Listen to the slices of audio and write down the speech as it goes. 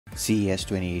CES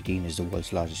 2018 is the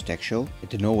world's largest tech show, and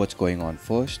to know what's going on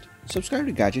first, subscribe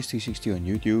to Gadgets 360 on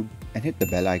YouTube and hit the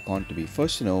bell icon to be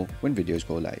first to know when videos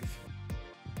go live.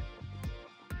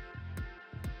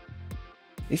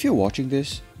 If you're watching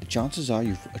this, the chances are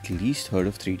you've at least heard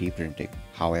of 3D printing.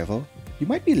 However, you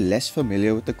might be less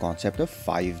familiar with the concept of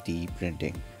 5D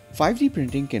printing. 5D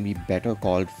printing can be better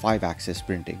called 5-axis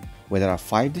printing, where there are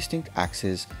 5 distinct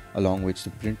axes along which the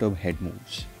printer head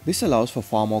moves. This allows for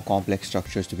far more complex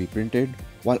structures to be printed,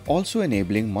 while also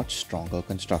enabling much stronger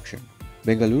construction.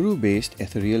 Bengaluru-based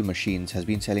Etherial Machines has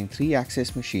been selling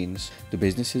 3-axis machines to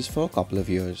businesses for a couple of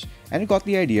years, and it got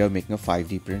the idea of making a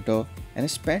 5D printer and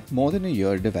has spent more than a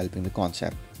year developing the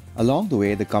concept. Along the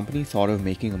way, the company thought of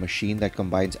making a machine that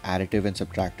combines additive and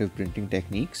subtractive printing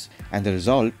techniques, and the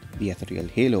result, the Ethereal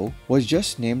Halo, was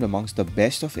just named amongst the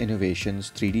best of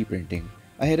innovations 3D printing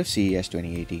ahead of CES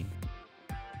 2018.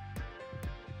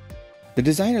 The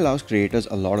design allows creators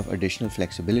a lot of additional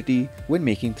flexibility when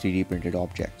making 3D printed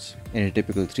objects. In a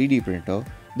typical 3D printer,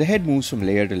 the head moves from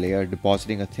layer to layer,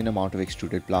 depositing a thin amount of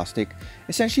extruded plastic,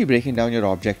 essentially breaking down your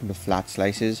object into flat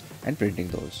slices and printing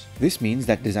those. This means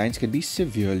that designs can be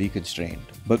severely constrained.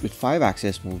 But with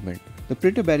 5-axis movement, the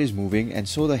printer bed is moving, and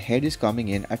so the head is coming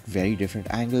in at very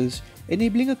different angles,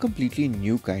 enabling a completely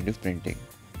new kind of printing.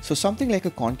 So something like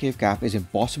a concave cap is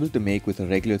impossible to make with a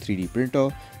regular 3D printer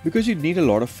because you'd need a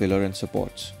lot of filler and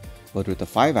supports. But with a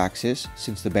 5-axis,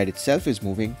 since the bed itself is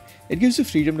moving, it gives the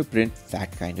freedom to print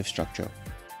that kind of structure.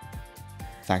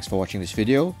 Thanks for watching this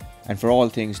video, and for all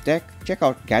things tech, check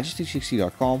out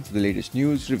gadgets360.com for the latest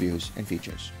news, reviews, and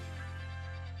features.